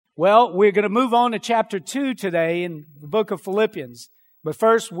Well, we're going to move on to chapter 2 today in the book of Philippians. But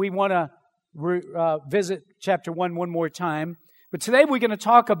first, we want to visit chapter 1 one more time. But today we're going to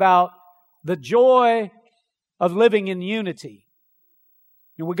talk about the joy of living in unity.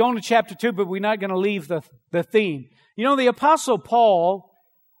 And we're going to chapter 2, but we're not going to leave the theme. You know, the Apostle Paul,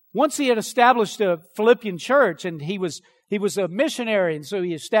 once he had established a Philippian church, and he was a missionary, and so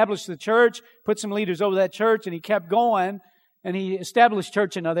he established the church, put some leaders over that church, and he kept going, and he established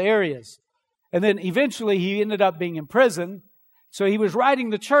church in other areas. And then eventually he ended up being in prison. So he was writing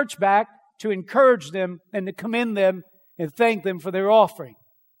the church back to encourage them and to commend them and thank them for their offering.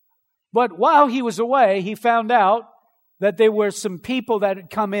 But while he was away, he found out that there were some people that had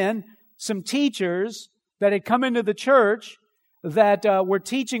come in, some teachers that had come into the church that were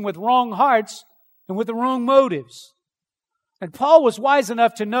teaching with wrong hearts and with the wrong motives. And Paul was wise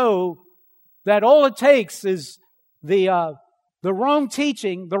enough to know that all it takes is the wrong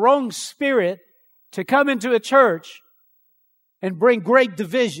teaching, the wrong spirit to come into a church and bring great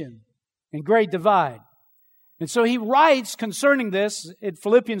division and great divide. And so he writes concerning this in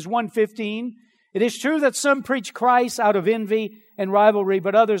Philippians 1:15, "It is true that some preach Christ out of envy and rivalry,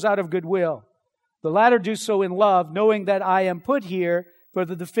 but others out of goodwill. The latter do so in love, knowing that I am put here for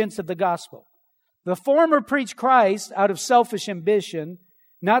the defense of the gospel. The former preach Christ out of selfish ambition,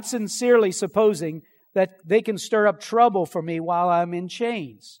 not sincerely supposing that they can stir up trouble for me while I'm in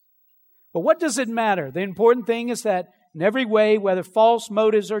chains. But what does it matter? The important thing is that in every way, whether false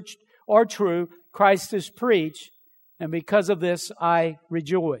motives or true, Christ is preached, and because of this I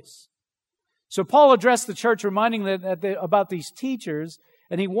rejoice." So Paul addressed the church, reminding them about these teachers,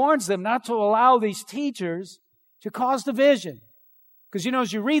 and he warns them not to allow these teachers to cause division. Because, you know,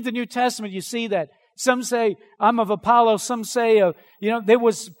 as you read the New Testament, you see that some say, I'm of Apollos. Some say, there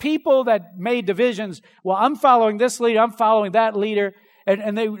was people that made divisions. Well, I'm following this leader. I'm following that leader.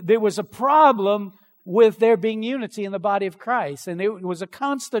 And there was a problem with there being unity in the body of Christ. And it was a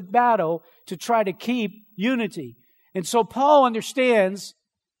constant battle to try to keep unity. And so Paul understands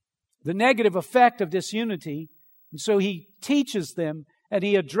the negative effect of disunity. And so he teaches them and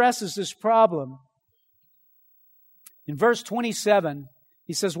he addresses this problem. In verse 27,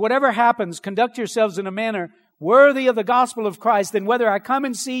 he says, "Whatever happens, conduct yourselves in a manner worthy of the gospel of Christ. Then whether I come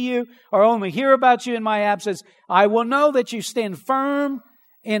and see you or only hear about you in my absence, I will know that you stand firm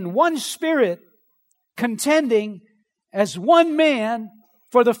in one spirit, contending as one man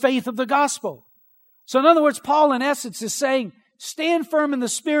for the faith of the gospel." So in other words, Paul in essence is saying, stand firm in the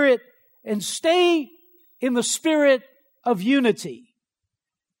spirit and stay in the spirit of unity.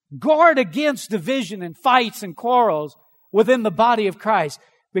 Guard against division and fights and quarrels within the body of Christ.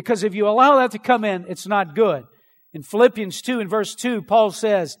 Because if you allow that to come in, it's not good. In Philippians 2 and verse 2, Paul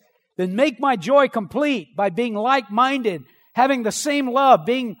says, "Then make my joy complete by being like-minded, having the same love,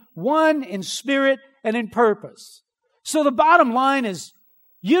 being one in spirit and in purpose." So the bottom line is,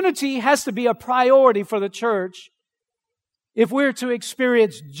 unity has to be a priority for the church if we're to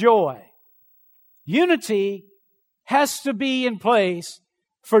experience joy. Unity has to be in place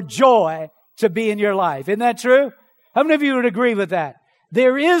for joy to be in your life. Isn't that true? How many of you would agree with that?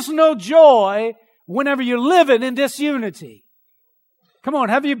 There is no joy whenever you're living in disunity. Come on,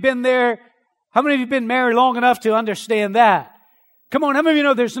 have you been there? How many of you have been married long enough to understand that? Come on, how many of you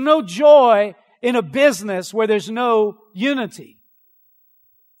know there's no joy in a business where there's no unity?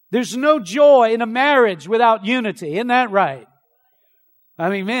 There's no joy in a marriage without unity. Isn't that right? I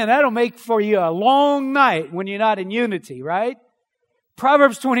mean, man, that'll make for you a long night when you're not in unity, right?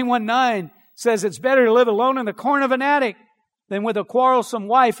 Proverbs 21:9 says it's better to live alone in the corner of an attic than with a quarrelsome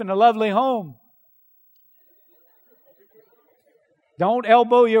wife in a lovely home. Don't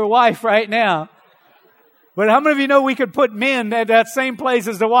elbow your wife right now. But how many of you know we could put men at that same place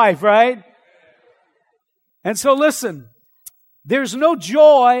as the wife, right? And so listen, there's no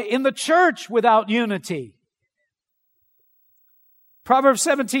joy in the church without unity. Proverbs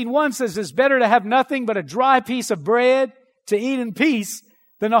 17:1 says it's better to have nothing but a dry piece of bread to eat in peace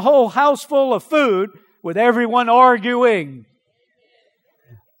than a whole house full of food with everyone arguing.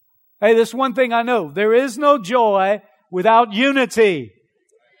 Hey, this one thing I know. There is no joy without unity.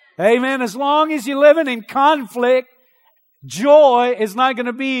 Amen. As long as you're living in conflict, joy is not going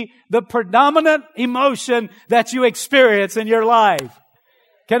to be the predominant emotion that you experience in your life.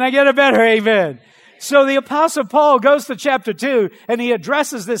 Can I get a better amen? So the Apostle Paul goes to chapter 2 and he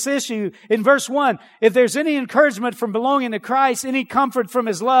addresses this issue in verse 1. If there's any encouragement from belonging to Christ, any comfort from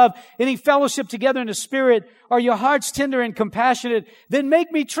His love, any fellowship together in the Spirit, are your hearts tender and compassionate, then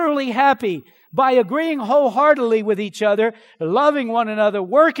make me truly happy by agreeing wholeheartedly with each other, loving one another,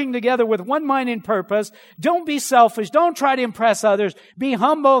 working together with one mind and purpose. Don't be selfish. Don't try to impress others. Be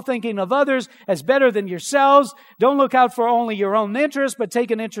humble, thinking of others as better than yourselves. Don't look out for only your own interest, but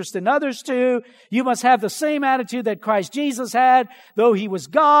take an interest in others too. You must have the same attitude that Christ Jesus had. Though He was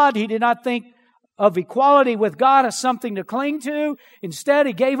God, He did not think of equality with God as something to cling to. Instead,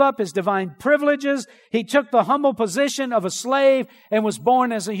 He gave up His divine privileges. He took the humble position of a slave and was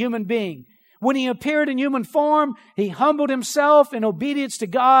born as a human being. When He appeared in human form, He humbled Himself in obedience to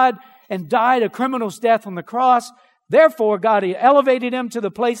God and died a criminal's death on the cross. Therefore, God elevated Him to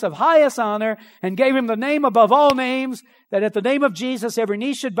the place of highest honor and gave Him the name above all names, that at the name of Jesus every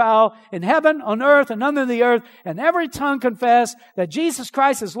knee should bow in heaven, on earth, and under the earth, and every tongue confess that Jesus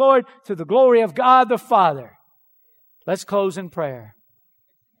Christ is Lord, to the glory of God the Father. Let's close in prayer.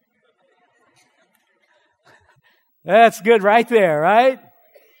 That's good right there, right?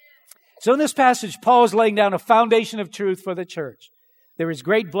 So in this passage, Paul is laying down a foundation of truth for the church. There is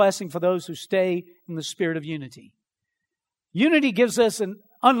great blessing for those who stay in the spirit of unity. Unity gives us an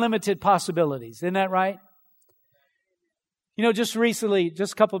unlimited possibilities. Isn't that right? You know, just recently,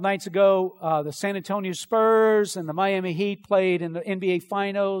 just a couple of nights ago, the San Antonio Spurs and the Miami Heat played in the NBA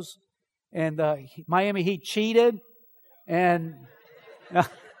Finals, and the Miami Heat cheated. And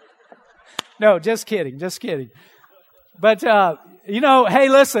no, just kidding. But hey,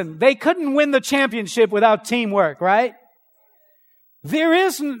 listen, they couldn't win the championship without teamwork, right?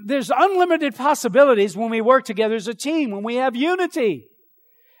 There's unlimited possibilities when we work together as a team, when we have unity.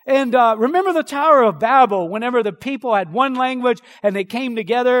 And remember the Tower of Babel, whenever the people had one language and they came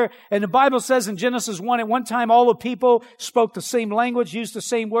together. And the Bible says in Genesis 1, at one time all the people spoke the same language, used the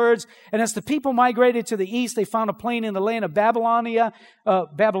same words. And as the people migrated to the east, they found a plain in the land of Babylonia,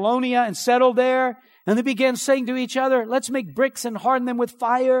 and settled there. And they began saying to each other, let's make bricks and harden them with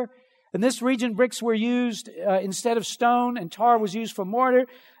fire. In this region, bricks were used instead of stone, and tar was used for mortar.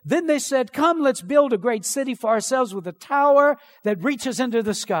 Then they said, come, let's build a great city for ourselves with a tower that reaches into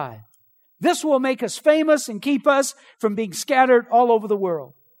the sky. This will make us famous and keep us from being scattered all over the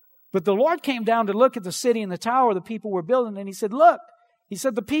world. But the Lord came down to look at the city and the tower the people were building, and He said, look, He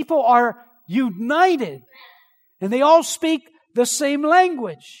said, the people are united, and they all speak the same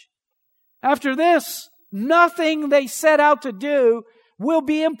language. After this, nothing they set out to do will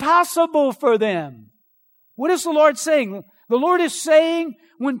be impossible for them. What is the Lord saying? The Lord is saying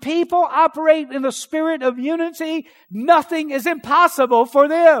when people operate in the spirit of unity, nothing is impossible for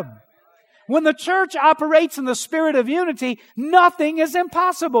them. When the church operates in the spirit of unity, nothing is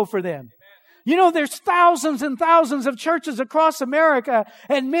impossible for them. You know, there's thousands and thousands of churches across America,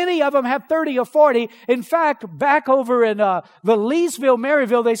 and many of them have 30 or 40. In fact, back over in the Leesville,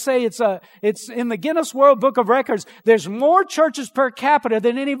 Maryville, they say it's in the Guinness World Book of Records. There's more churches per capita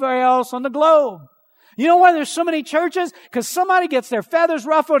than anywhere else on the globe. You know why there's so many churches? Because somebody gets their feathers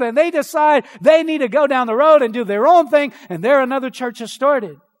ruffled and they decide they need to go down the road and do their own thing, and there another church has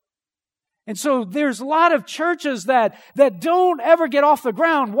started. And so there's a lot of churches that don't ever get off the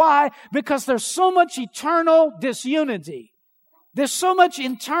ground. Why? Because there's so much eternal disunity. There's so much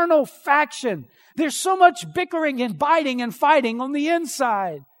internal faction. There's so much bickering and biting and fighting on the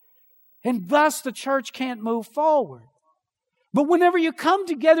inside. And thus the church can't move forward. But whenever you come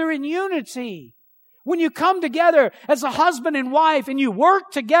together in unity, when you come together as a husband and wife and you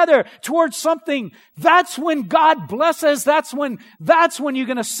work together towards something, that's when God blesses. That's when you're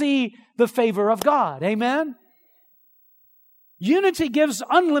going to see the favor of God. Amen? Unity gives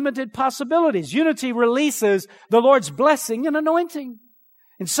unlimited possibilities. Unity releases the Lord's blessing and anointing.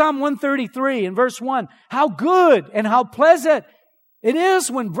 In Psalm 133 in verse 1, how good and how pleasant it is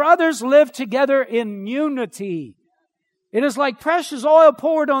when brothers live together in unity. It is like precious oil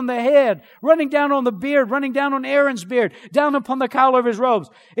poured on the head, running down on the beard, running down on Aaron's beard, down upon the collar of his robes.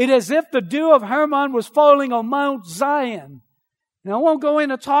 It is as if the dew of Hermon was falling on Mount Zion. Now, I won't go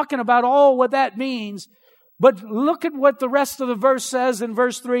into talking about all what that means, but look at what the rest of the verse says in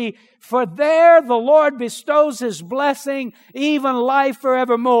verse 3. For there the Lord bestows His blessing, even life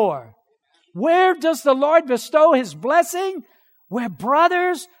forevermore. Where does the Lord bestow His blessing? Where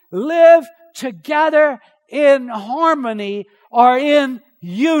brothers live together in harmony or in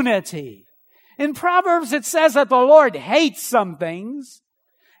unity. In Proverbs it says that the Lord hates some things.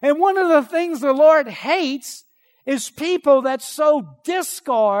 And one of the things the Lord hates is people that sow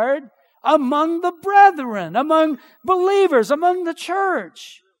discord among the brethren, among believers, among the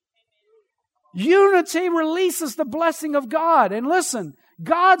church. Unity releases the blessing of God. And listen,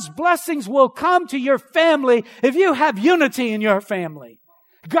 God's blessings will come to your family if you have unity in your family.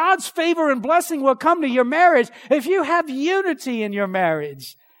 God's favor and blessing will come to your marriage if you have unity in your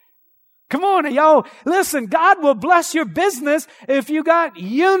marriage. Come on, y'all. Listen, God will bless your business if you got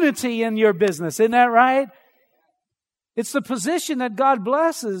unity in your business. Isn't that right? It's the position that God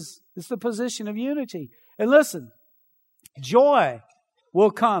blesses. It's the position of unity. And listen, joy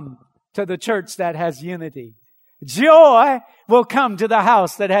will come to the church that has unity. Joy will come to the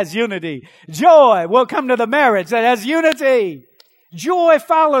house that has unity. Joy will come to the marriage that has unity. Joy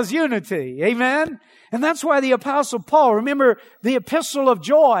follows unity. Amen? And that's why the Apostle Paul, remember the epistle of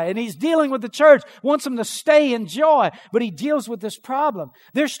joy, and he's dealing with the church, wants them to stay in joy, but he deals with this problem.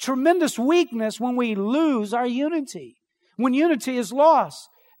 There's tremendous weakness when we lose our unity, when unity is lost.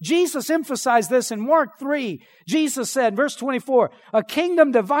 Jesus emphasized this in Mark 3. Jesus said, verse 24, a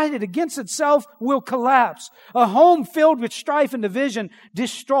kingdom divided against itself will collapse. A home filled with strife and division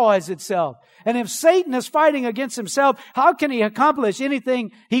destroys itself. And if Satan is fighting against himself, how can he accomplish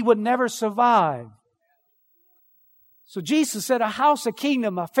anything he would never survive? So Jesus said a house, a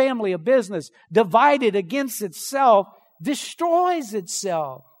kingdom, a family, a business divided against itself destroys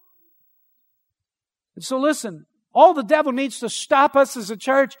itself. And so listen, all the devil needs to stop us as a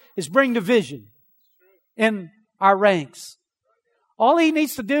church is bring division in our ranks. All he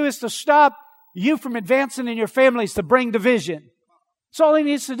needs to do is to stop you from advancing in your families to bring division. That's all he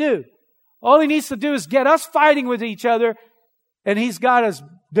needs to do. All he needs to do is get us fighting with each other, and he's got us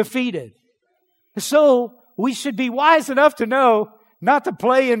defeated. So we should be wise enough to know not to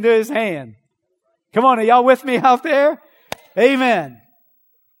play into his hand. Come on, are y'all with me out there? Amen.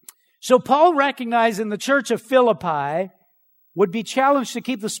 So Paul recognized in the church of Philippi would be challenged to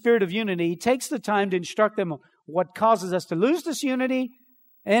keep the spirit of unity. He takes the time to instruct them what causes us to lose this unity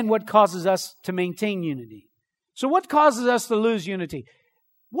and what causes us to maintain unity. So what causes us to lose unity?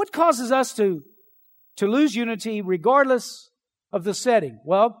 What causes us to lose unity regardless of the setting?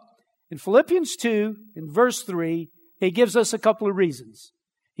 Well, in Philippians 2, in verse 3, he gives us a couple of reasons.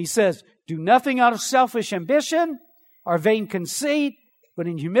 He says, do nothing out of selfish ambition or vain conceit, but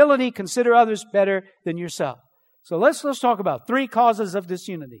in humility consider others better than yourself. So let's talk about 3 causes of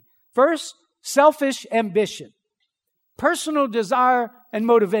disunity. First, selfish ambition, personal desire and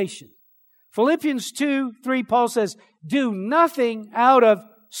motivation. Philippians 2:3, Paul says, do nothing out of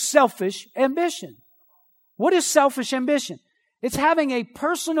selfish ambition. What is selfish ambition? It's having a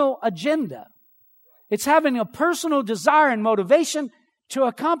personal agenda. It's having a personal desire and motivation to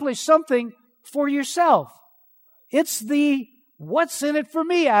accomplish something for yourself. It's the what's in it for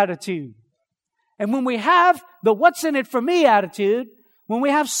me attitude. And when we have the what's in it for me attitude, when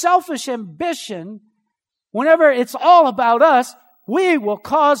we have selfish ambition, whenever it's all about us, we will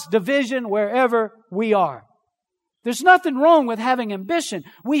cause division wherever we are. There's nothing wrong with having ambition.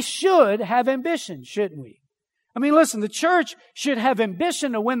 We should have ambition, shouldn't we? I mean, listen, the church should have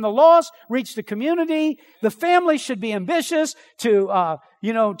ambition to win the lost, reach the community. The family should be ambitious to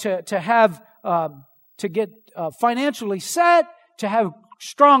get financially set, to have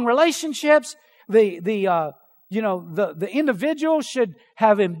strong relationships. The individual should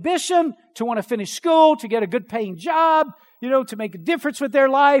have ambition to want to finish school, to get a good paying job, to make a difference with their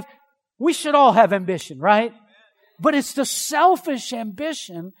life. We should all have ambition, right? But it's the selfish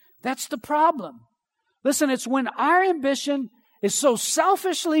ambition that's the problem. Listen, it's when our ambition is so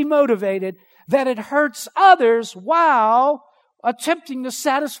selfishly motivated that it hurts others while attempting to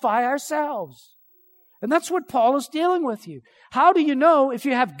satisfy ourselves. And that's what Paul is dealing with you. How do you know if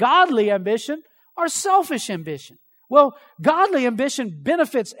you have godly ambition or selfish ambition? Well, godly ambition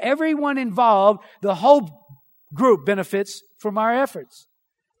benefits everyone involved. The whole group benefits from our efforts.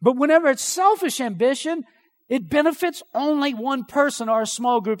 But whenever it's selfish ambition, it benefits only one person or a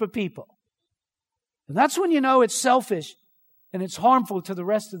small group of people. And that's when you know it's selfish and it's harmful to the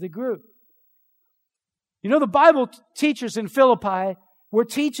rest of the group. The Bible teachers in Philippi were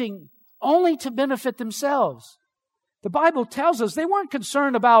teaching only to benefit themselves. The Bible tells us they weren't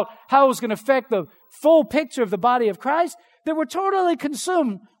concerned about how it was going to affect the full picture of the body of Christ. They were totally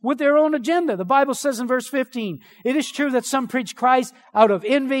consumed with their own agenda. The Bible says in verse 15, it is true that some preach Christ out of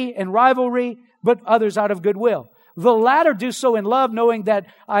envy and rivalry, but others out of goodwill. The latter do so in love, knowing that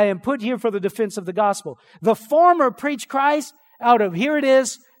I am put here for the defense of the gospel. The former preach Christ out of, here it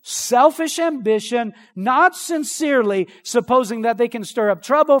is, selfish ambition, not sincerely, supposing that they can stir up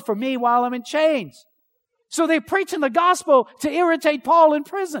trouble for me while I'm in chains. So they preach in the gospel to irritate Paul in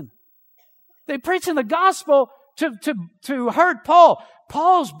prison. They preach in the gospel to hurt Paul.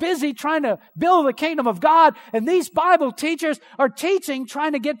 Paul's busy trying to build the kingdom of God, and these Bible teachers are teaching,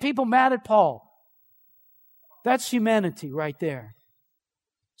 trying to get people mad at Paul. That's humanity right there.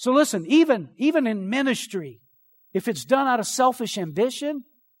 So listen, even in ministry, if it's done out of selfish ambition,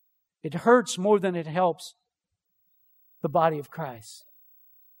 it hurts more than it helps the body of Christ.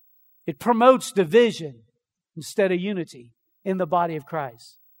 It promotes division instead of unity in the body of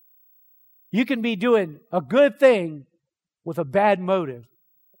Christ. You can be doing a good thing with a bad motive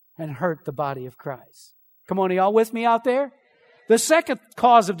and hurt the body of Christ. Come on, are y'all with me out there? The second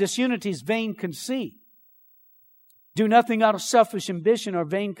cause of disunity is vain conceit. Do nothing out of selfish ambition or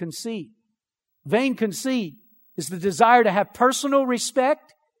vain conceit. Vain conceit is the desire to have personal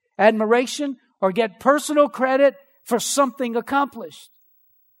respect, admiration, or get personal credit for something accomplished.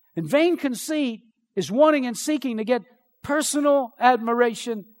 And vain conceit is wanting and seeking to get personal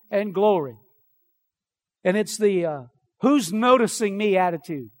admiration and glory. And it's the who's noticing me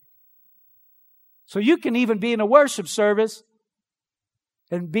attitude. So you can even be in a worship service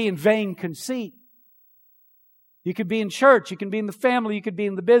and be in vain conceit. You could be in church, you can be in the family, you could be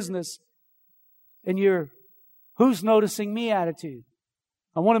in the business, and you're who's noticing me attitude.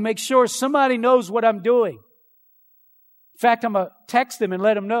 I want to make sure somebody knows what I'm doing. In fact, I'm going to text them and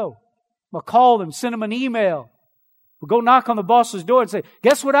let them know. I'm going to call them, send them an email. We'll go knock on the boss's door and say,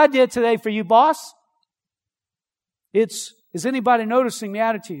 guess what I did today for you, boss? Is anybody noticing the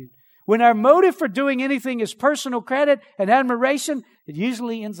attitude? When our motive for doing anything is personal credit and admiration, it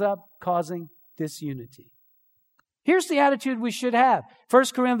usually ends up causing disunity. Here's the attitude we should have.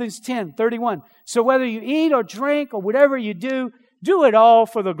 1 Corinthians 10:31. So whether you eat or drink or whatever you do, do it all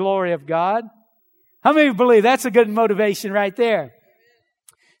for the glory of God. How many of you believe that's a good motivation right there?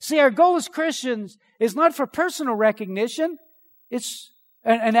 See, our goal as Christians is not for personal recognition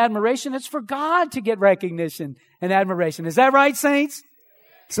and admiration. It's for God to get recognition and admiration. Is that right, saints?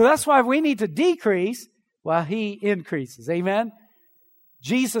 So that's why we need to decrease while He increases. Amen?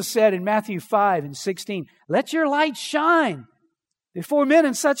 Jesus said in Matthew 5:16, let your light shine before men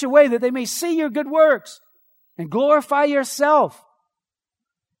in such a way that they may see your good works and glorify yourself.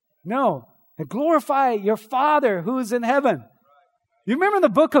 No, and glorify your Father who is in heaven. You remember in the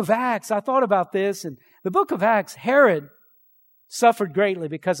book of Acts, I thought about this, in the book of Acts, Herod suffered greatly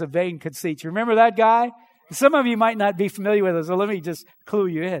because of vain conceit. You remember that guy? Some of you might not be familiar with it, so let me just clue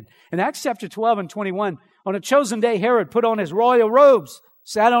you in. In Acts chapter 12 and 21, on a chosen day, Herod put on his royal robes,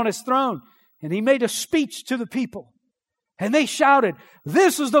 sat on his throne, and he made a speech to the people. And they shouted,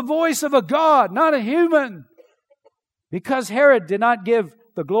 this is the voice of a God, not a human. Because Herod did not give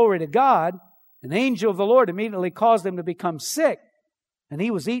the glory to God, an angel of the Lord immediately caused him to become sick, and he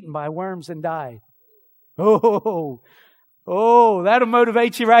was eaten by worms and died. Oh, that'll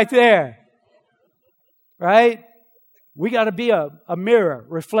motivate you right there. Right? We got to be a mirror,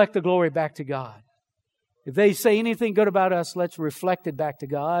 reflect the glory back to God. If they say anything good about us, let's reflect it back to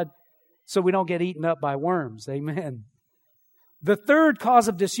God so we don't get eaten up by worms. Amen. The third cause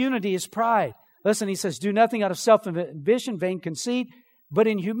of disunity is pride. Listen, he says, do nothing out of self-ambition, vain conceit, but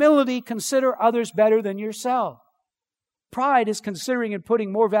in humility consider others better than yourself. Pride is considering and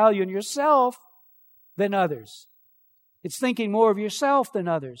putting more value in yourself than others. It's thinking more of yourself than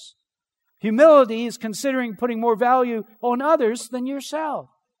others. Humility is considering putting more value on others than yourself.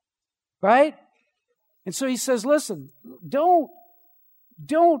 Right? And so he says, listen, don't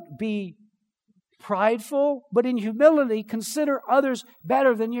be prideful, but in humility consider others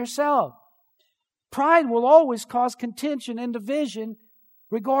better than yourself. Pride will always cause contention and division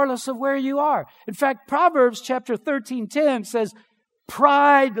regardless of where you are. In fact, Proverbs chapter 13:10 says,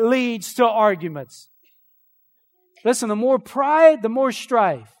 pride leads to arguments. Listen, the more pride, the more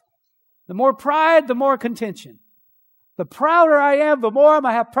strife. The more pride, the more contention. The prouder I am, the more I'm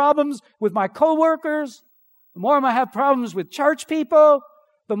going to have problems with my coworkers. The more I'm going to have problems with church people.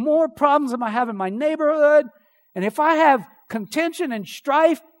 The more problems I'm going to have in my neighborhood. And if I have contention and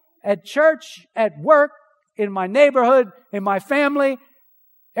strife at church, at work, in my neighborhood, in my family,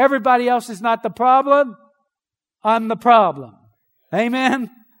 everybody else is not the problem. I'm the problem.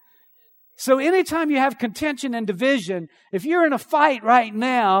 Amen? So anytime you have contention and division, if you're in a fight right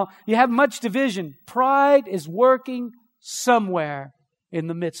now, you have much division. Pride is working somewhere in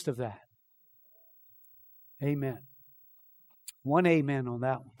the midst of that. Amen. One amen on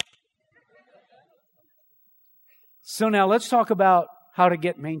that one. So now let's talk about how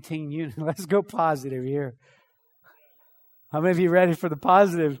to maintain unity. Let's go positive here. How many of you are ready for the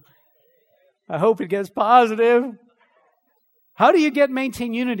positive? I hope it gets positive. How do you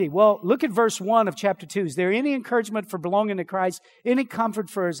maintain unity? Well, look at verse 1 of chapter 2. Is there any encouragement for belonging to Christ, any comfort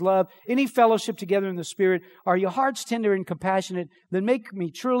for His love, any fellowship together in the Spirit? Are your hearts tender and compassionate? Then make me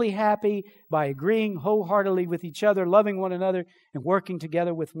truly happy by agreeing wholeheartedly with each other, loving one another, and working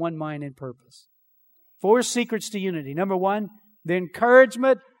together with one mind and purpose. 4 secrets to unity. Number 1, the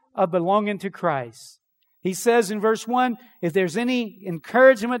encouragement of belonging to Christ. He says in verse 1, if there's any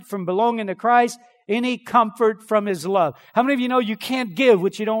encouragement from belonging to Christ, any comfort from His love. How many of you know you can't give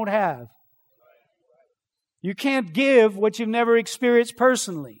what you don't have? You can't give what you've never experienced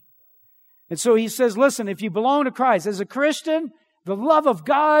personally. And so he says, listen, if you belong to Christ, as a Christian, the love of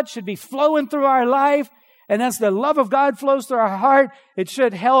God should be flowing through our life. And as the love of God flows through our heart, it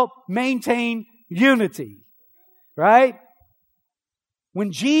should help maintain unity. Right?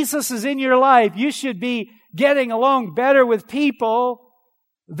 When Jesus is in your life, you should be getting along better with people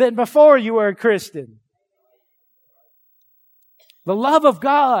than before you were a Christian. The love of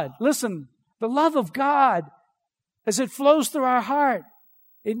God, listen, the love of God, as it flows through our heart,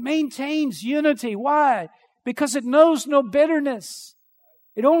 it maintains unity. Why? Because it knows no bitterness.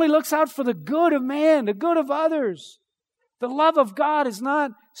 It only looks out for the good of man, the good of others. The love of God is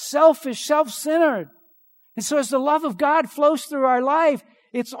not selfish, self-centered. And so as the love of God flows through our life,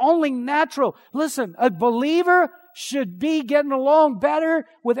 it's only natural. Listen, a believer should be getting along better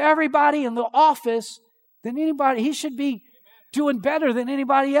with everybody in the office than anybody. He should be doing better than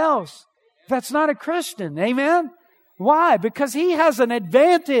anybody else. That's not a Christian. Amen? Why? Because he has an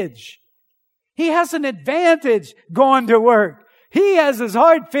advantage. He has an advantage going to work. He has his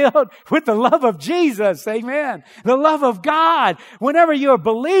heart filled with the love of Jesus. Amen. The love of God. Whenever you're a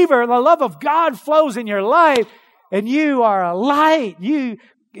believer, the love of God flows in your life and you are a light. You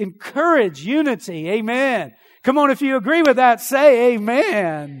encourage unity. Amen. Come on, if you agree with that, say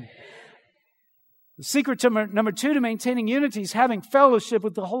amen. The secret to number 2 to maintaining unity is having fellowship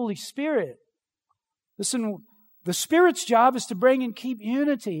with the Holy Spirit. Listen, the Spirit's job is to bring and keep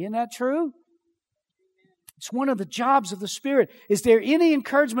unity. Isn't that true? It's one of the jobs of the Spirit. Is there any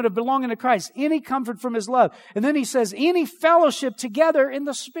encouragement of belonging to Christ? Any comfort from His love? And then he says, any fellowship together in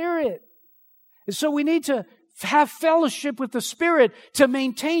the Spirit. And so we need to have fellowship with the Spirit to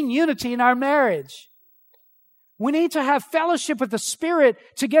maintain unity in our marriage. We need to have fellowship with the Spirit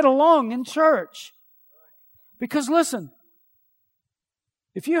to get along in church. Because listen,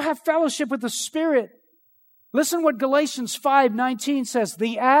 if you have fellowship with the Spirit, listen what Galatians 5:19 says.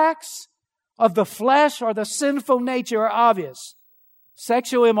 The acts of the flesh or the sinful nature are obvious.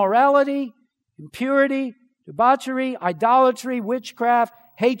 Sexual immorality, impurity, debauchery, idolatry, witchcraft,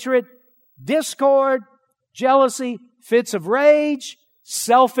 hatred, discord, jealousy, fits of rage,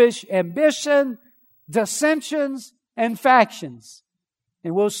 selfish ambition, dissensions, and factions.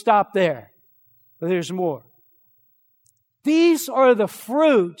 And we'll stop there. But there's more. These are the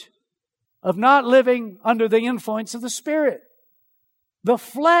fruit of not living under the influence of the Spirit. The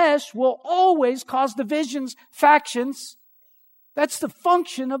flesh will always cause divisions, factions. That's the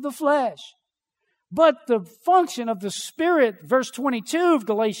function of the flesh. But the function of the Spirit, verse 22 of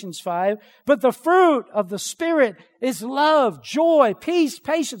Galatians 5, but the fruit of the Spirit is love, joy, peace,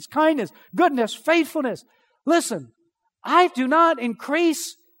 patience, kindness, goodness, faithfulness. Listen, I do not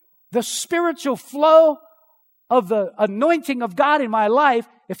increase the spiritual flow of the anointing of God in my life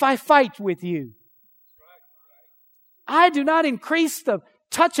if I fight with you. I do not increase the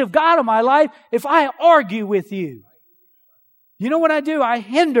touch of God in my life if I argue with you. You know what I do? I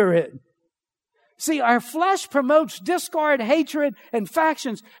hinder it. See, our flesh promotes discord, hatred, and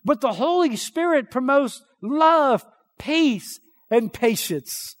factions, but the Holy Spirit promotes love, peace, and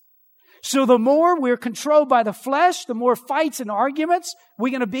patience. So the more we're controlled by the flesh, the more fights and arguments we're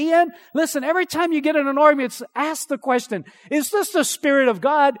going to be in. Listen, every time you get in an argument, ask the question, is this the Spirit of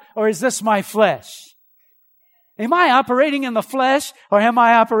God or is this my flesh? Am I operating in the flesh or am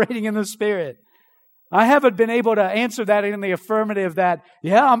I operating in the Spirit? I haven't been able to answer that in the affirmative that,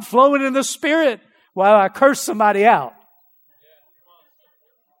 yeah, I'm flowing in the Spirit while I curse somebody out.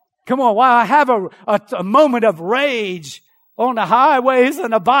 Come on, while I have a moment of rage on the highways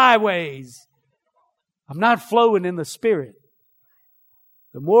and the byways, I'm not flowing in the Spirit.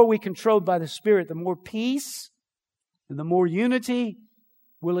 The more we controlled by the Spirit, the more peace and the more unity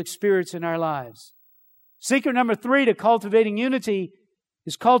we'll experience in our lives. Secret number 3 to cultivating unity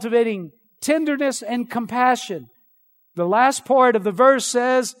is cultivating tenderness and compassion. The last part of the verse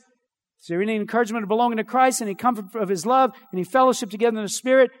says, is there any encouragement of belonging to Christ, any comfort of His love, any fellowship together in the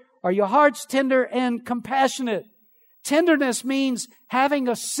Spirit? Are your hearts tender and compassionate? Tenderness means having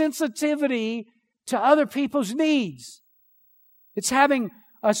a sensitivity to other people's needs. It's having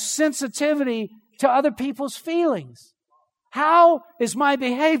a sensitivity to other people's feelings. How is my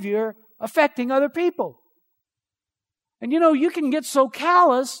behavior affecting other people? And you know, you can get so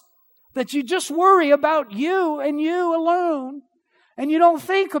callous that you just worry about you and you alone, and you don't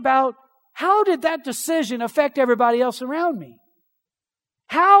think about how did that decision affect everybody else around me?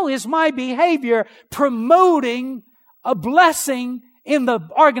 How is my behavior promoting a blessing in the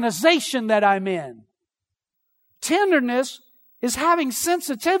organization that I'm in? Tenderness is having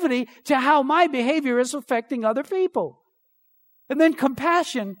sensitivity to how my behavior is affecting other people. And then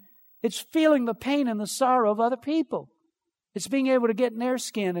compassion, it's feeling the pain and the sorrow of other people. It's being able to get in their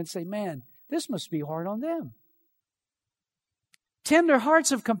skin and say, man, this must be hard on them. Tender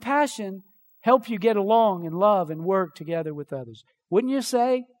hearts of compassion help you get along and love and work together with others. Wouldn't you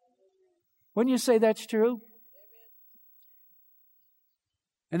say? Wouldn't you say that's true?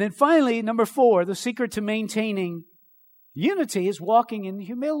 And then finally, number 4, the secret to maintaining unity is walking in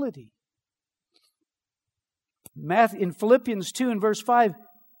humility. In Philippians 2 and verse 5,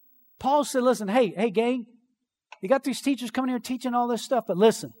 Paul said, listen, hey gang, you got these teachers coming here teaching all this stuff, but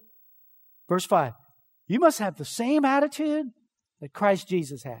listen, verse 5, you must have the same attitude that Christ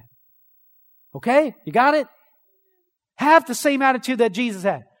Jesus had. Okay? You got it? Have the same attitude that Jesus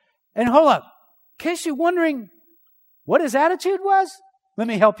had. And hold up. In case you're wondering what his attitude was, let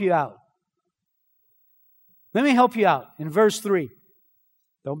me help you out. Let me help you out. In verse 3,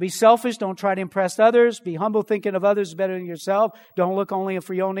 don't be selfish. Don't try to impress others. Be humble, thinking of others better than yourself. Don't look only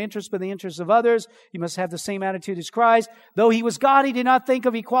for your own interests, but the interests of others. You must have the same attitude as Christ. Though he was God, he did not think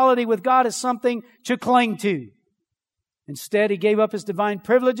of equality with God as something to cling to. Instead, he gave up his divine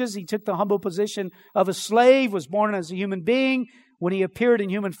privileges. He took the humble position of a slave, was born as a human being. When he appeared in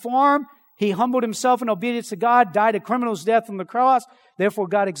human form, he humbled himself in obedience to God, died a criminal's death on the cross. Therefore,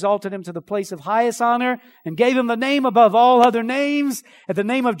 God exalted him to the place of highest honor and gave him the name above all other names. At the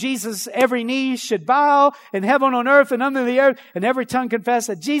name of Jesus, every knee should bow in heaven, on earth, and under the earth, and every tongue confess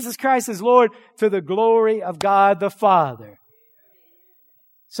that Jesus Christ is Lord, to the glory of God the Father.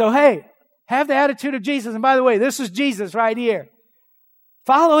 So, hey, have the attitude of Jesus. And by the way, this is Jesus right here.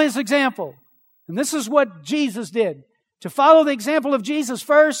 Follow his example. And this is what Jesus did. To follow the example of Jesus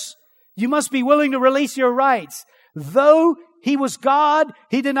first, you must be willing to release your rights. Though he was God,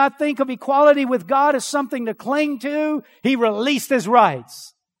 he did not think of equality with God as something to cling to. He released his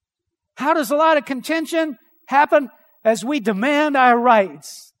rights. How does a lot of contention happen? As we demand our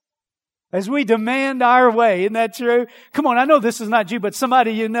rights. As we demand our way. Isn't that true? Come on, I know this is not you, but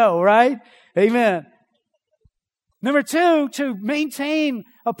somebody you know, right? Amen. Number 2, to maintain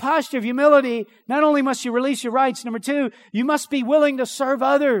a posture of humility, not only must you release your rights, number 2, you must be willing to serve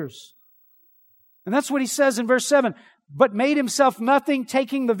others. And that's what he says in verse 7. But made himself nothing,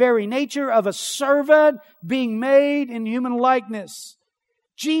 taking the very nature of a servant, being made in human likeness.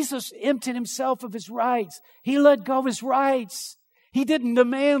 Jesus emptied himself of his rights. He let go of his rights. He didn't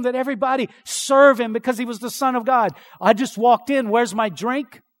demand that everybody serve him because he was the Son of God. I just walked in. Where's my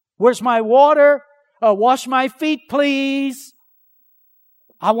drink? Where's my water? Wash my feet, please.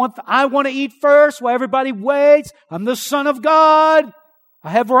 I want to eat first while everybody waits. I'm the Son of God.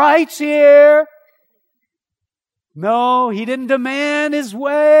 I have rights here. No, he didn't demand his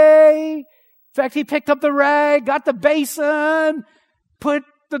way. In fact, he picked up the rag, got the basin, put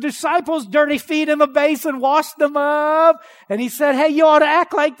the disciples' dirty feet in the basin, washed them up, and he said, hey, you ought to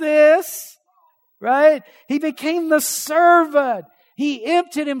act like this. Right? He became the servant. He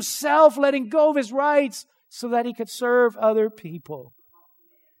emptied himself, letting go of his rights so that he could serve other people.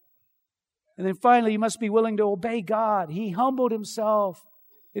 And then finally, you must be willing to obey God. He humbled himself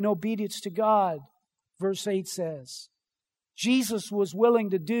in obedience to God. Verse 8 says, Jesus was willing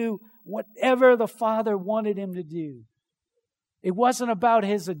to do whatever the Father wanted him to do. It wasn't about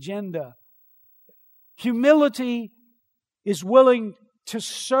his agenda. Humility is willing to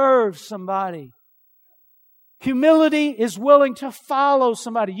serve somebody. Humility is willing to follow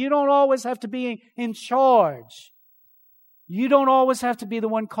somebody. You don't always have to be in charge. You don't always have to be the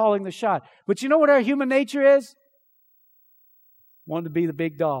one calling the shot. But you know what our human nature is? Want to be the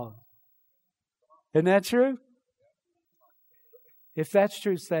big dog. Isn't that true? If that's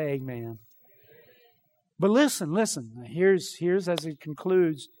true, say amen. But listen. Here's as it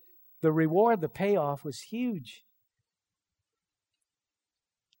concludes, the reward, the payoff was huge.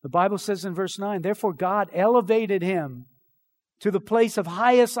 The Bible says in verse 9, therefore God elevated him to the place of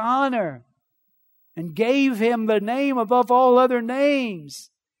highest honor and gave him the name above all other names,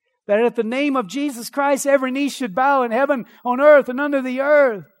 that at the name of Jesus Christ every knee should bow in heaven, on earth, and under the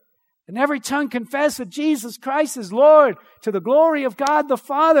earth. And every tongue confess that Jesus Christ is Lord, to the glory of God the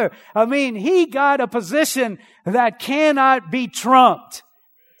Father. I mean, he got a position that cannot be trumped.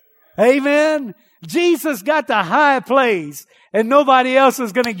 Amen? Jesus got the high place, and nobody else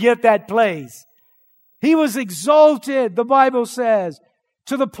is going to get that place. He was exalted, the Bible says,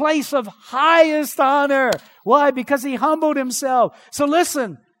 to the place of highest honor. Why? Because he humbled himself. So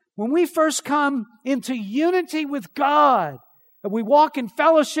listen, when we first come into unity with God, and we walk in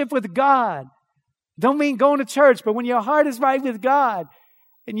fellowship with God. Don't mean going to church, but when your heart is right with God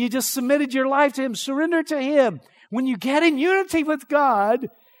and you just submitted your life to him, surrender to him. When you get in unity with God,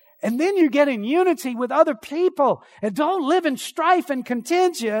 and then you get in unity with other people, and don't live in strife and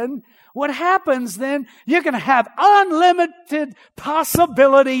contention, what happens then? You're going to have unlimited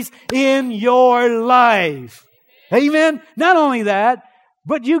possibilities in your life. Amen? Not only that,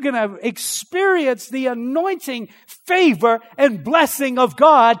 but you're going to experience the anointing, favor, and blessing of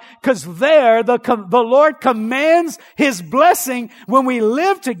God, because there the Lord commands His blessing when we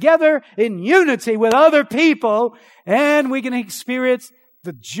live together in unity with other people, and we can experience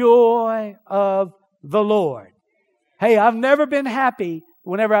the joy of the Lord. Hey, I've never been happy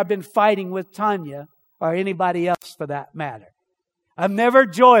whenever I've been fighting with Tanya or anybody else for that matter. I'm never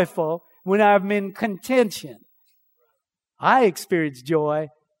joyful when I'm in contention. I experience joy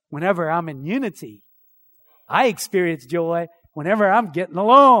whenever I'm in unity. I experience joy whenever I'm getting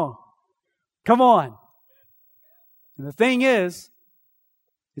along. Come on. And the thing is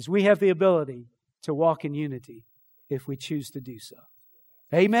we have the ability to walk in unity if we choose to do so.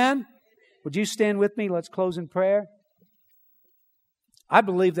 Amen? Would you stand with me? Let's close in prayer. I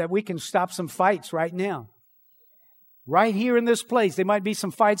believe that we can stop some fights right now. Right here in this place. There might be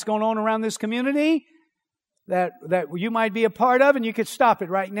some fights going on around this community that you might be a part of, and you could stop it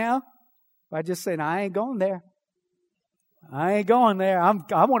right now by just saying, I ain't going there. I ain't going there. I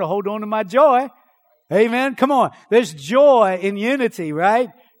want to hold on to my joy. Amen. Come on. There's joy in unity, right?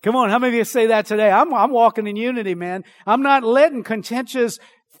 Come on. How many of you say that today? I'm walking in unity, man. I'm not letting contentious,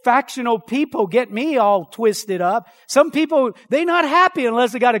 factional people get me all twisted up. Some people, they're not happy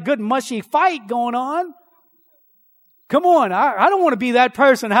unless they got a good mushy fight going on. Come on. I don't want to be that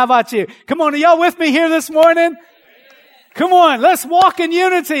person. How about you? Come on. Are y'all with me here this morning? Come on. Let's walk in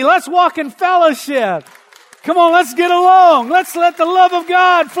unity. Let's walk in fellowship. Come on. Let's get along. Let's let the love of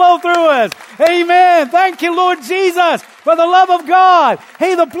God flow through us. Amen. Thank you, Lord Jesus, for the love of God.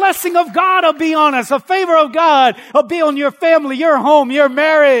 Hey, the blessing of God will be on us. The favor of God will be on your family, your home, your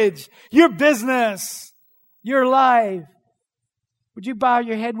marriage, your business, your life. Would you bow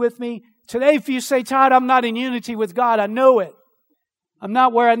your head with me? Today, if you say, Todd, I'm not in unity with God, I know it. I'm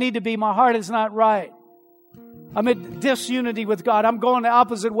not where I need to be. My heart is not right. I'm in disunity with God. I'm going the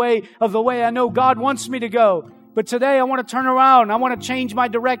opposite way of the way I know God wants me to go. But today, I want to turn around. I want to change my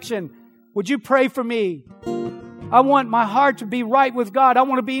direction. Would you pray for me? I want my heart to be right with God. I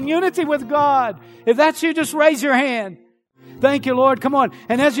want to be in unity with God. If that's you, just raise your hand. Thank you, Lord. Come on.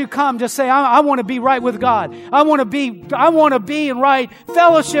 And as you come, just say, I want to be right with God. I want to be in right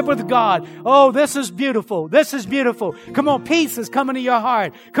fellowship with God. Oh, this is beautiful. This is beautiful. Come on. Peace is coming to your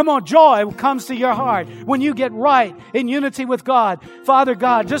heart. Come on. Joy comes to your heart when you get right in unity with God. Father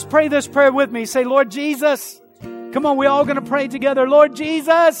God, just pray this prayer with me. Say, Lord Jesus. Come on. We're all going to pray together. Lord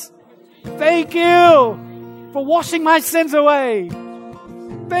Jesus, thank you for washing my sins away.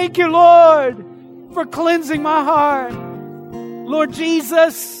 Thank you, Lord, for cleansing my heart. Lord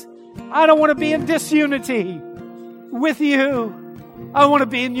Jesus, I don't want to be in disunity with you. I want to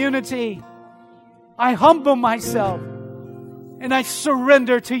be in unity. I humble myself and I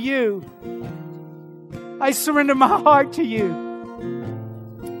surrender to you. I surrender my heart to you.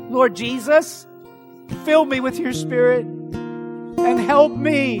 Lord Jesus, fill me with your Spirit and help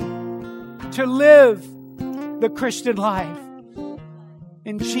me to live the Christian life.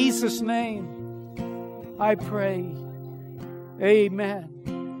 In Jesus' name, I pray.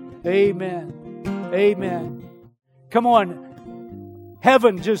 Amen. Amen. Amen. Come on.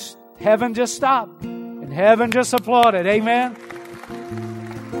 Heaven just stopped. And heaven just applauded. Amen.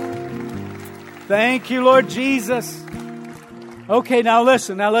 Thank you, Lord Jesus. Okay, now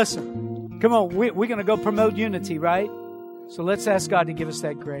listen. Come on. We're going to go promote unity, right? So let's ask God to give us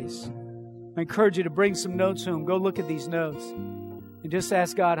that grace. I encourage you to bring some notes home. Go look at these notes. And just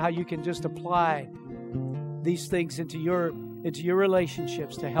ask God how you can just apply these things into your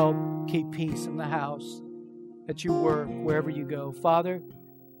relationships to help keep peace in the house, at your work, wherever you go. Father,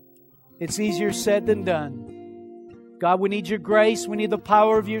 it's easier said than done. God, we need your grace. We need the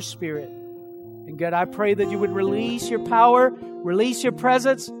power of your Spirit. And God, I pray that you would release your power, release your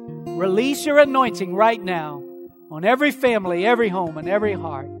presence, release your anointing right now on every family, every home, and every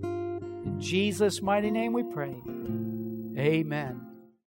heart. In Jesus' mighty name we pray. Amen.